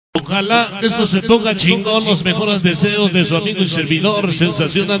Ojalá que esto se ponga chingón. Los mejores deseos de su amigo y servidor,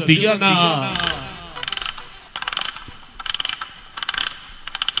 Sensación Antillana.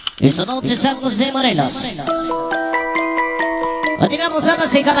 Esta noche San José Morelos. Continuamos,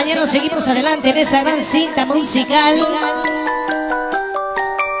 damas y caballeros, seguimos adelante en esa gran cinta musical.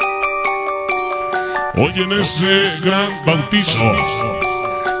 Hoy en ese gran bautizo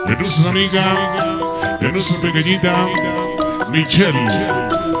de nuestra amiga, de nuestra pequeñita Michelle,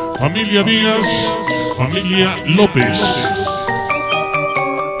 familia Díaz, familia López.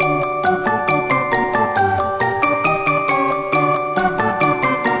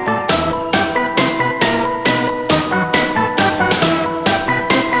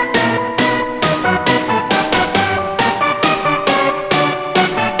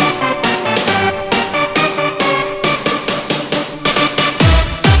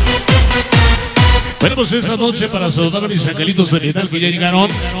 Bueno, pues esa noche para saludar a mis angelitos de metal que ya llegaron.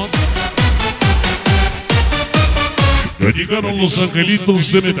 Ya llegaron los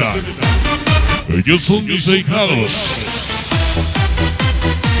angelitos de metal. Ellos son mis ahijados.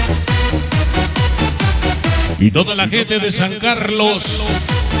 Y toda la gente de San Carlos,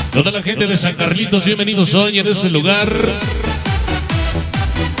 toda la gente de San Carlitos, bienvenidos hoy en este lugar.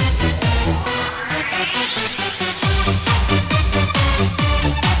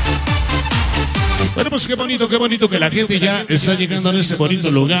 Bueno, pues qué bonito que la gente ya está llegando en este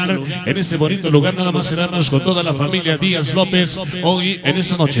bonito lugar. En este bonito lugar nada más seremos con toda la familia Díaz López hoy en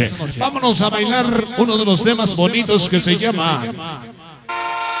esta noche. Vámonos a bailar uno de los temas bonitos que se llama...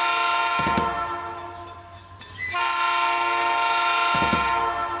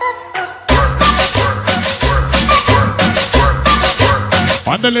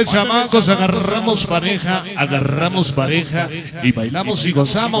 Ándale, chamacos, agarramos pareja y bailamos y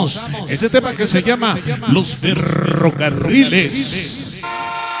gozamos. Ese tema que se llama Los Ferrocarriles.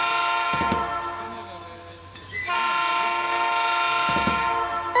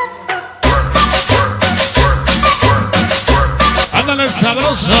 Ándale,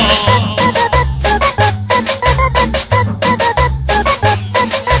 sabroso.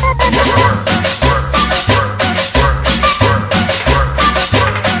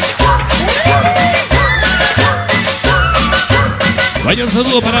 Vaya un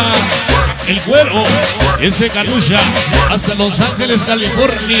saludo para el güero, ese Calucha, hasta Los Ángeles,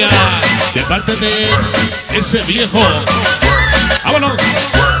 California, de parte de ese viejo. ¡Vámonos!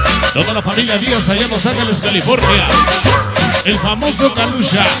 Toda la familia Díaz allá en Los Ángeles, California. El famoso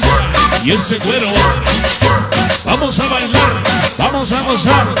Calucha y ese güero. Vamos a bailar, vamos a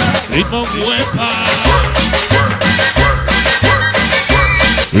gozar. Ritmo huepa.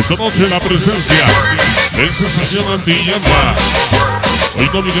 Esta noche la presencia de Sensación Antillana. Hoy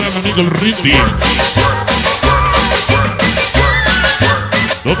con mi gran amigo el Rindy.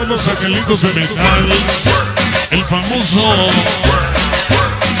 Todos los angelitos de metal. El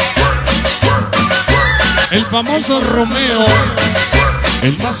famoso Romeo,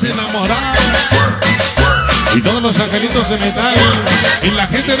 el más enamorado. Y todos los angelitos de metal. Y la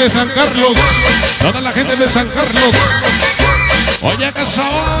gente de San Carlos. Toda la gente de San Carlos. Oye,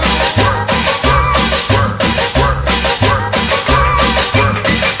 casado.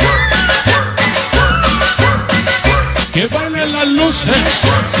 Que bailen las luces.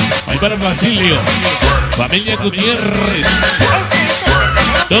 Ahí para Basilio, familia Gutiérrez,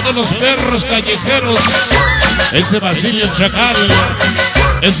 todos los perros callejeros, ese Basilio Chacal,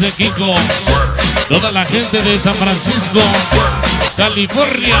 ese Kiko, toda la gente de San Francisco,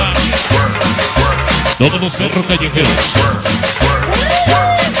 California, todos los perros callejeros.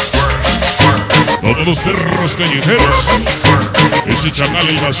 Todos los perros callejeros. Ese Chacal,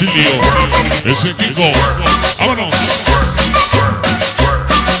 el Basilio, ese Kiko. ¡Vámonos!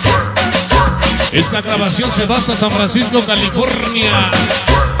 Esta grabación se va hasta San Francisco, California.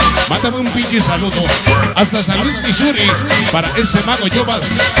 Mándame un pinche saludo hasta San Luis, Missouri, para ese mago Yobas.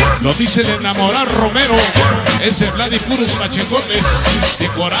 Lo dice el enamorado Romero, ese Vlad y puros machecotes de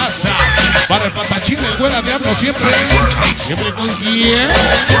coraza. Para el patachín del güera diablo siempre. ¿Siempre con quién?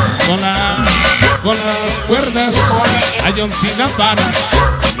 Con las cuerdas Ayoncinapa.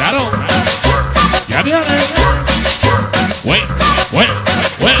 Claro. Ya viene. Güey.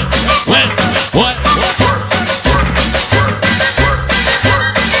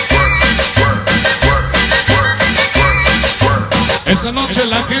 Esta noche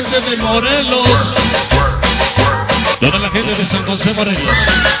la gente de Morelos, toda la gente de San José Morelos.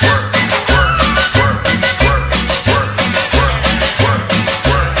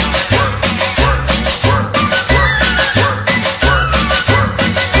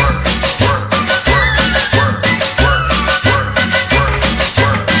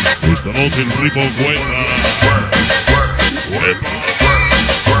 noche el ritmo cuenta.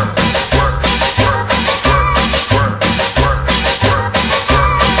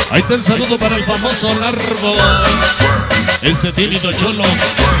 Ahí está el saludo para el famoso Largo, ese tímido cholo,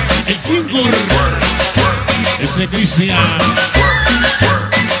 el Pingur, ese Cristian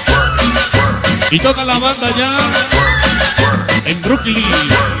y toda la banda ya en Brooklyn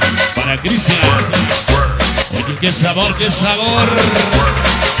para Cristian. Oye, qué sabor, qué sabor.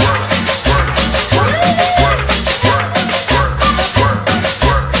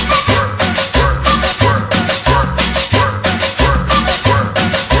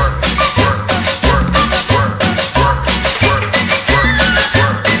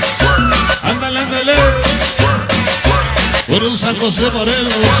 Por un San José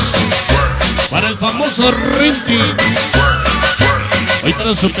Morelos, para el famoso Rinty, hoy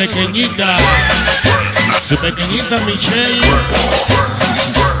para su pequeñita Michelle,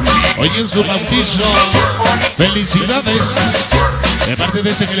 hoy en su bautizo, felicidades, de parte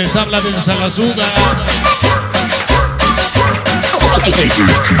de ese que les habla de Salasuda.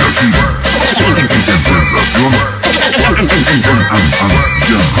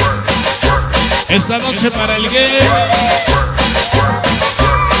 Esta noche para el gay.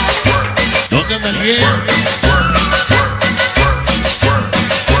 ¿Dónde anda el gay?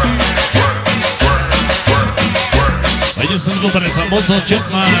 Vaya saludo para el famoso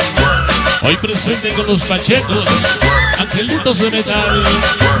Chefman, hoy presente con los pachecos, angelitos de metal,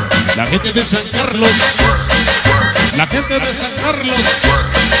 la gente de San Carlos, la gente de San Carlos.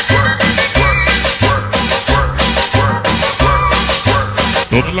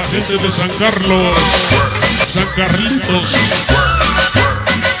 Toda la gente de San Carlos, San Carlitos.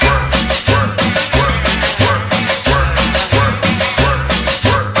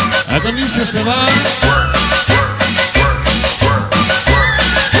 Agoniza se va.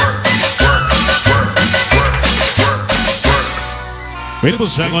 Bueno,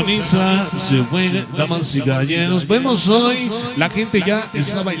 pues Agoniza se fue, damas y caballeros. Vemos hoy, la gente ya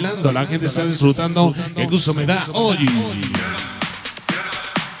está bailando, la gente está disfrutando. Qué gusto me da hoy.